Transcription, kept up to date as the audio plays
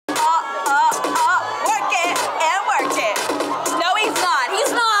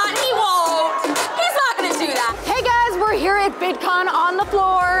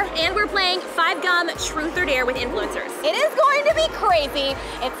Dare with influencers? It is going to be crazy.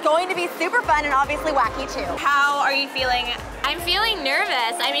 It's going to be super fun and obviously wacky too. How are you feeling? I'm feeling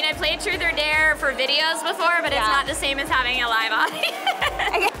nervous. I mean, I played Truth or Dare for videos before, but it's not the same as having a live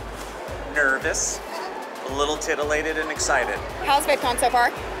audience. Nervous, a little titillated and excited. How's VidCon so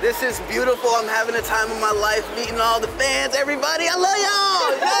far? This is beautiful. I'm having the time of my life, meeting all the fans, everybody. I love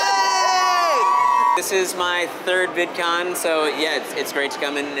y'all! Yay! This is my third VidCon, so yeah, it's great to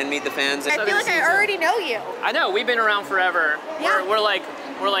come in and meet the fans. I feel like I already know you. I know, we've been around forever. Yeah. We're like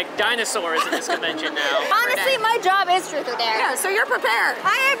dinosaurs in this convention now. Honestly, my job is Truth or Dare. Yeah, so you're prepared.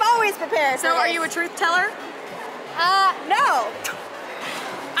 I am always prepared. So are you a truth teller? No.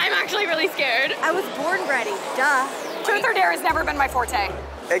 I'm actually really scared. I was born ready, duh. Truth or Dare has never been my forte.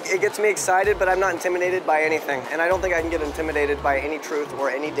 It gets me excited, but I'm not intimidated by anything. And I don't think I can get intimidated by any truth or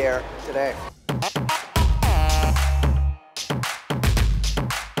any dare today.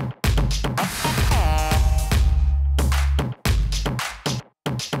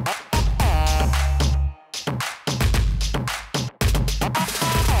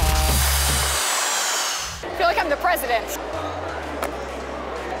 I feel like I'm the president.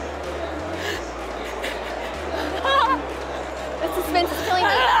 The suspense is killing me.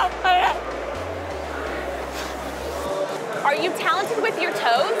 Are you talented with your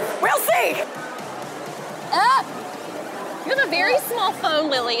toes? We'll see. You have a very small phone,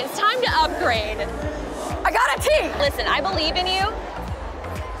 Lily. It's time to upgrade. I got a T. Listen, I believe in you.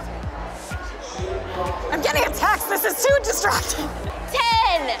 I'm getting a text. This is too distracting.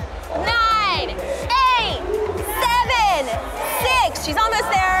 10, 9, 8, 7, 6. She's almost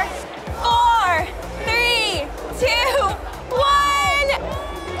there. 4, 3, 2, 1.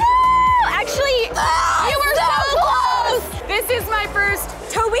 Woo! Actually, you were so close. This is my first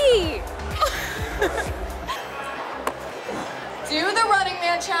toe-wee. Do the Running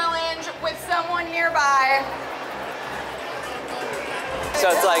Man challenge with someone nearby. So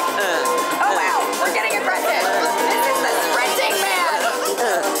it's like, Oh wow, we're getting aggressive. This is the sprinting man.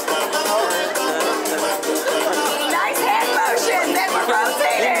 Nice hand motions, and we're you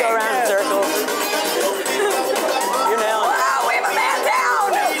rotating. can go around in circles. You're nailing it. Wow, we have a man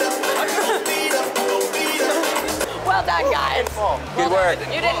down. Well done, guys. Good work.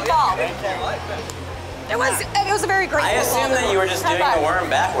 You didn't fall. It was a very great I assumed that you were just doing the worm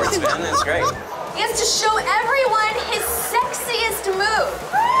backwards, man. That's great. Is to show everyone his sexiest move.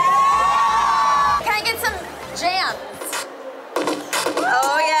 Can I get some jams?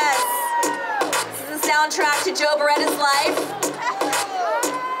 Oh yes. This is the soundtrack to Joe Beretta's life.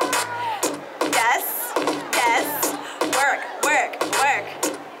 Yes, yes. Work, work, work.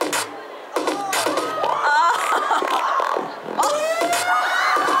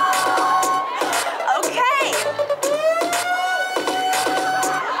 Okay.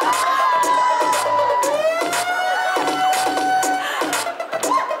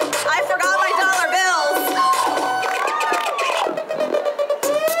 I forgot my dollar bills.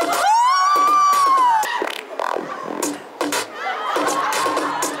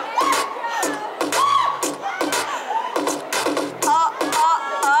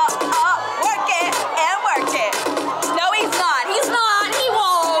 Work it and work it. No, he's not. He's not. He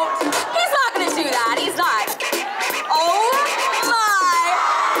won't. He's not gonna do that. He's not. Oh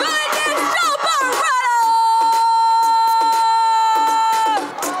my goodness, Joe Beretta!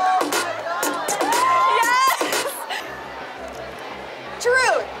 Yes!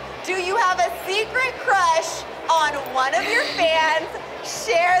 Truth, do you have a secret crush on one of your fans?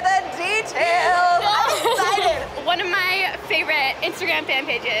 Share the details. I'm excited. One of my favorite Instagram fan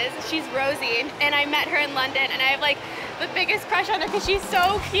pages, she's Rosie, and I met her in London, and I have like the biggest crush on her because she's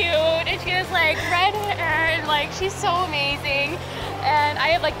so cute, and she has like red hair, and like she's so amazing, and I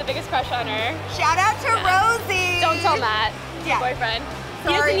have like the biggest crush on her. Shout out to Rosie. Don't tell Matt, Yeah. boyfriend.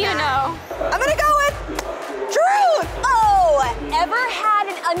 Sorry, he doesn't even know. I'm gonna go with Truth. Oh, ever had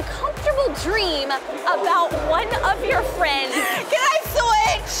an uncomfortable dream about one of your friends? Can I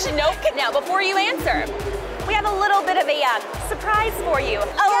switch? Nope. Now, before you answer, we have a little bit of a surprise for you.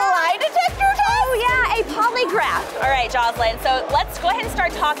 A lie detector test? Oh yeah, a polygraph. All right, Jocelyn, so let's go ahead and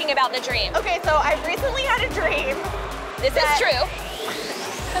start talking about the dream. Okay, so I recently had a dream. This is true.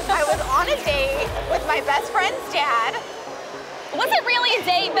 I was on a date with my best friend's dad. Was it really a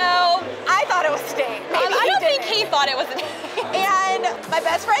date though? I thought it was a date. Maybe I don't think didn't. he thought it was a date. And my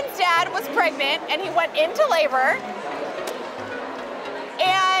best friend's dad was pregnant and he went into labor.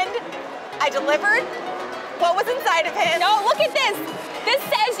 And I delivered what was inside of him. No, look at this. This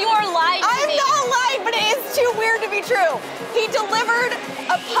says you're lying to I'm me. not lying, but it is too too weird to be true. He delivered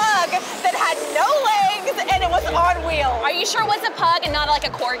a pug that had no legs and it was on wheels. Are you sure it was a pug and not like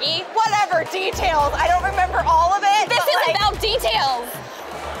a corgi? Whatever, details. I don't remember all of it. This is about details.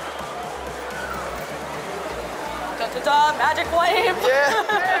 Da-da-da, magic wave. Yeah.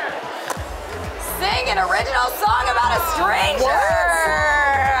 Sing an original song about a stranger.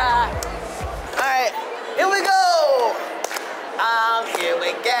 All right, here we go. I'm here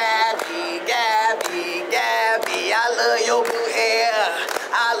with Gabby, Gabby, Gabby. I love your blue hair.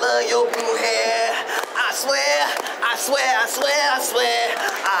 I love your blue hair. I swear, I swear, I swear, I swear.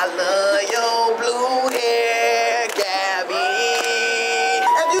 I love your blue hair, Gabby.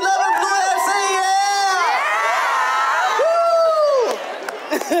 If you love her blue hair, say yeah. Woo!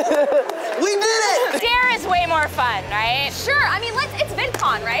 We did it! Dare is way more fun, right? Sure, I mean, it's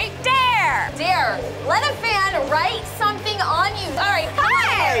VidCon, right? Dare! Dare. Let a fan write something on you. All right,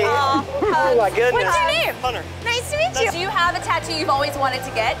 hi! Oh my goodness. What's your name? Hunter. Nice to meet you. Do you have a tattoo you've always wanted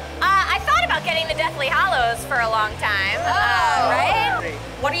to get? I thought about getting the Deathly Hallows for a long time. Right?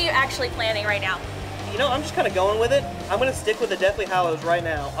 What are you actually planning right now? You know, I'm just kind of going with it. I'm going to stick with the Deathly Hallows right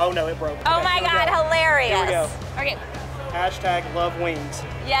now. Oh no, it broke. Oh Okay, my here we God, go. hilarious. Here we go. Okay. Hashtag love wings.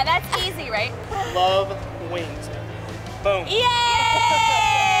 Yeah, that's easy, right? Love wings. Boom. Yay!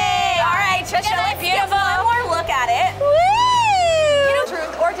 All right, Trisha, let's let's get beautiful. one more look at it. Woo! You know,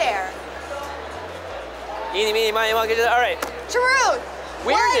 truth or dare? Eeny, meeny, miny, moe, all right. Truth.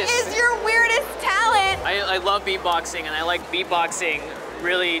 What Weirdest. is your weirdest talent? I love beatboxing, and I like beatboxing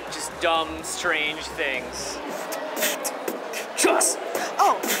really just dumb, strange things. Trust.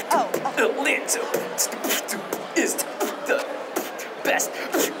 Oh. Atlanta is the best.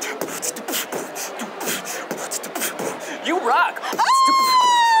 You rock.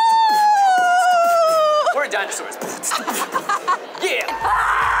 We're dinosaurs. Yeah.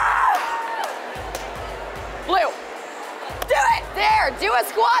 Blue. Do it! There, do a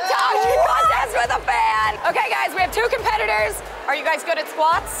squat dodge contest with a fan! Okay guys, we have two competitors. Are you guys good at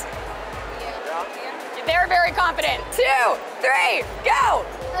squats? Yeah. They're very confident. 2, 3, go!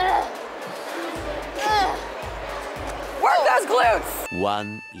 Work those glutes!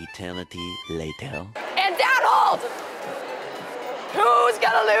 One eternity later. And down hold! Who's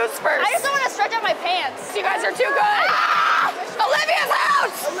gonna lose first? I just don't want to stretch out my pants. You guys are too good! Olivia's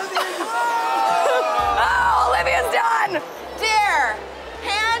out! Oh, Olivia's done! Dare,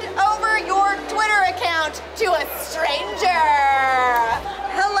 hand over your Twitter account to a stranger.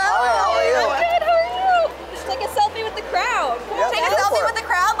 Hello. How are you? I'm good, how are you? Just take a selfie with the crowd. Yeah, Take a go selfie for with the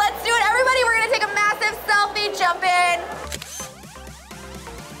crowd. Let's do it. Everybody, we're gonna take a massive selfie. Jump in.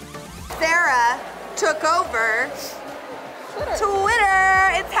 Sarah took over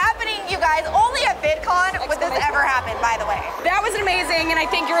Twitter. It's happening, you guys. Only at VidCon would this ever happen, by the way. That was amazing, and I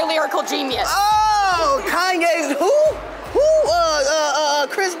think you're a lyrical genius. Oh, Kanye's who?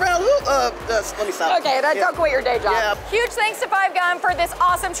 Chris Brown, who? Let me stop. Okay, don't quit your day job. Yeah. Huge thanks to 5Gum for this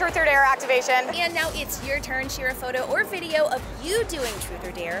awesome Truth or Dare activation. And now it's your turn. Share a photo or video of you doing Truth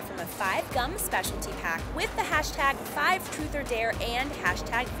or Dare from a 5Gum specialty pack with the hashtag 5TruthOrDare and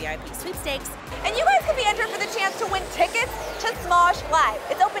hashtag VIP sweepstakes. And you guys could be entered for the chance to win tickets to Smosh Live.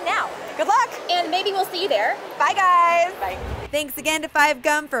 It's open now. Good luck. And maybe we'll see you there. Bye, guys. Bye. Thanks again to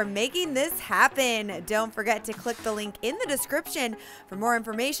 5Gum for making this happen. Don't forget to click the link in the description for more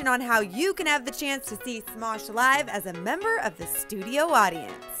information on how you can have the chance to see Smosh Live as a member of the studio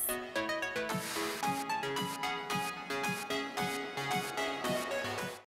audience.